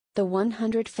The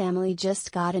 100 family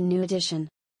just got a new addition.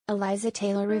 Eliza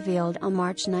Taylor revealed on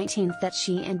March 19 that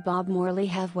she and Bob Morley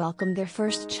have welcomed their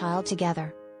first child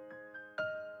together.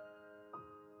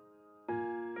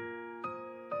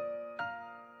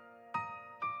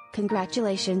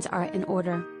 Congratulations are in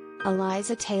order.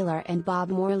 Eliza Taylor and Bob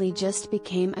Morley just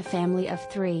became a family of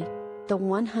 3. The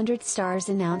 100 stars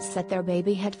announced that their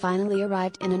baby had finally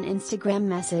arrived in an Instagram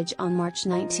message on March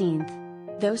 19.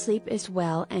 "Though sleep is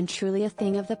well and truly a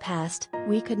thing of the past,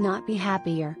 we could not be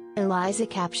happier," Eliza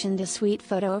captioned a sweet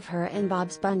photo of her and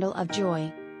Bob's bundle of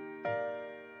joy.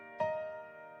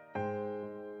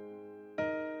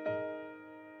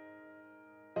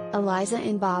 Eliza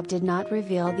and Bob did not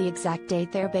reveal the exact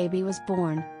date their baby was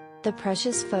born. The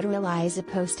precious photo Eliza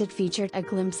posted featured a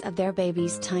glimpse of their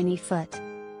baby's tiny foot.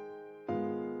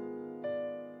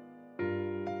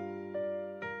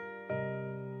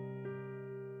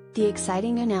 The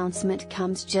exciting announcement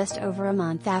comes just over a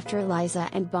month after Eliza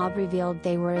and Bob revealed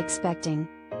they were expecting.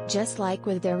 Just like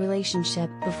with their relationship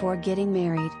before getting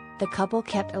married, the couple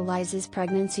kept Eliza's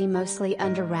pregnancy mostly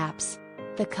under wraps.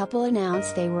 The couple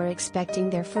announced they were expecting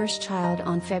their first child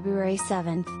on February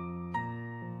 7.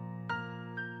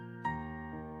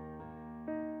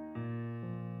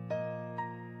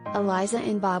 Eliza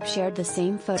and Bob shared the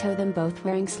same photo, them both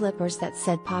wearing slippers that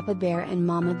said Papa Bear and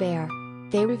Mama Bear.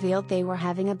 They revealed they were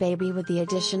having a baby with the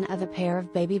addition of a pair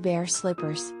of baby bear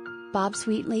slippers. Bob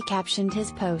sweetly captioned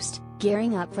his post,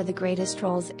 "Gearing up for the greatest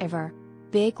roles ever.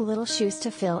 Big little shoes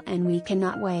to fill and we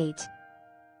cannot wait."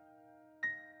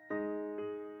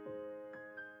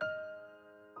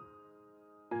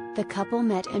 The couple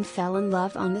met and fell in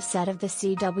love on the set of the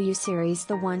CW series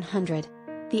The 100.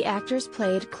 The actors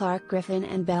played Clark Griffin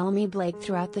and Bellamy Blake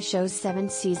throughout the show's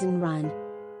 7-season run.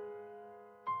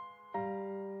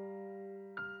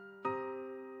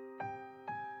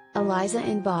 Eliza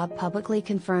and Bob publicly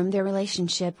confirmed their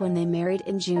relationship when they married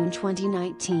in June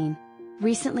 2019.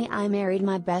 "Recently I married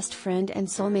my best friend and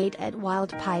soulmate at Wild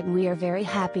Pipe. We are very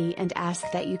happy and ask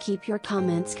that you keep your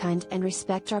comments kind and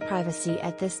respect our privacy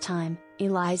at this time,"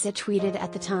 Eliza tweeted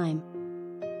at the time.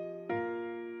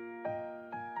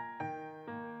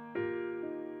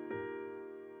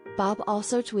 Bob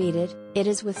also tweeted, "It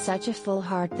is with such a full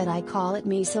heart that I call it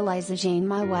Miss Eliza Jane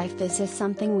my wife. This is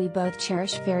something we both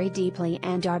cherish very deeply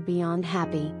and are beyond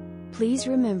happy. Please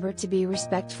remember to be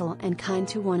respectful and kind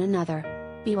to one another.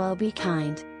 Be well, be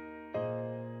kind."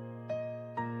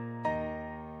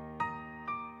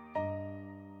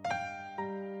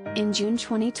 In June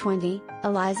 2020,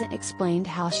 Eliza explained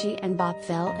how she and Bob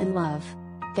fell in love.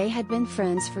 They had been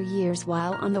friends for years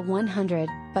while on the 100,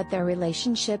 but their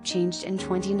relationship changed in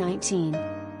 2019.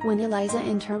 When Eliza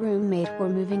and her roommate were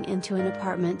moving into an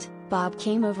apartment, Bob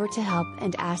came over to help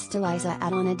and asked Eliza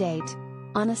out on a date.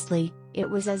 "Honestly, it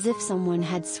was as if someone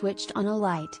had switched on a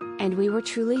light, and we were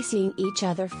truly seeing each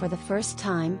other for the first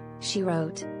time," she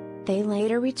wrote. They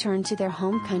later returned to their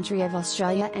home country of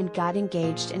Australia and got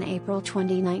engaged in April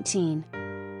 2019.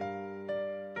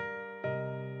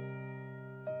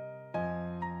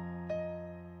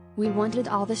 "We wanted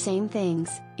all the same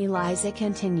things," Eliza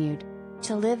continued.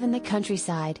 "To live in the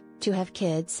countryside, to have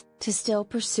kids, to still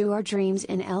pursue our dreams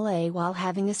in LA while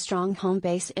having a strong home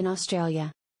base in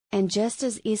Australia. And just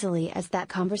as easily as that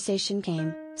conversation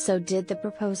came, so did the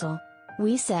proposal.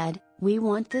 We said, we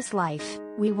want this life,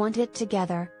 we want it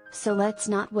together, so let's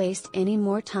not waste any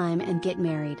more time and get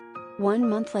married." 1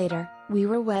 month later, we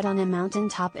were wed on a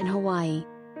mountaintop in Hawaii.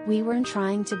 We weren't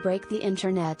trying to break the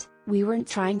internet, we weren't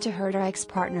trying to hurt our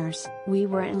ex-partners, we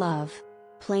were in love.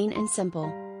 Plain and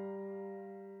simple.